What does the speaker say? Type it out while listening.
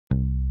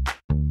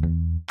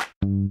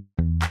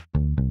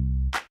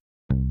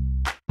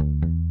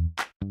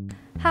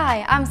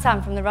Hi, I'm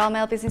Sam from the Royal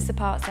Mail Business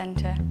Support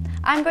Centre.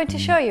 I'm going to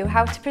show you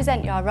how to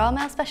present your Royal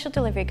Mail Special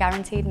Delivery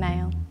Guaranteed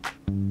Mail.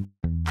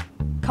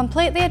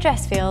 Complete the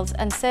address fields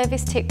and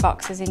service tick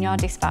boxes in your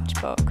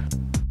dispatch book.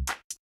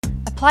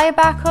 Apply a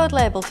barcode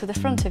label to the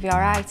front of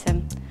your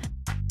item.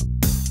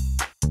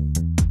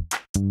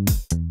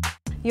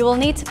 You will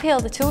need to peel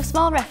the two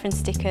small reference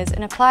stickers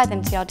and apply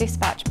them to your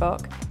dispatch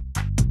book.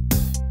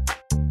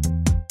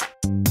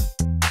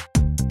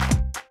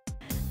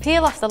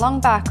 Peel off the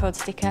long barcode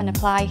sticker and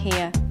apply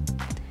here.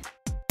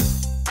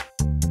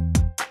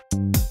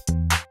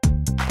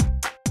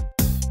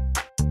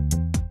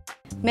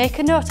 Make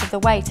a note of the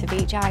weight of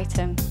each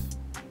item.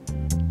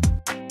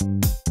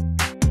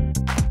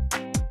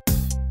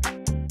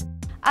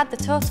 Add the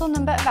total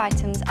number of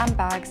items and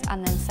bags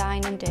and then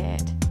sign and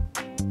date.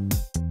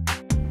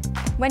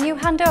 When you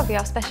hand over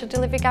your Special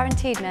Delivery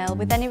Guaranteed Mail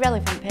with any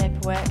relevant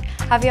paperwork,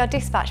 have your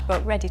dispatch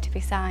book ready to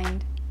be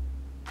signed.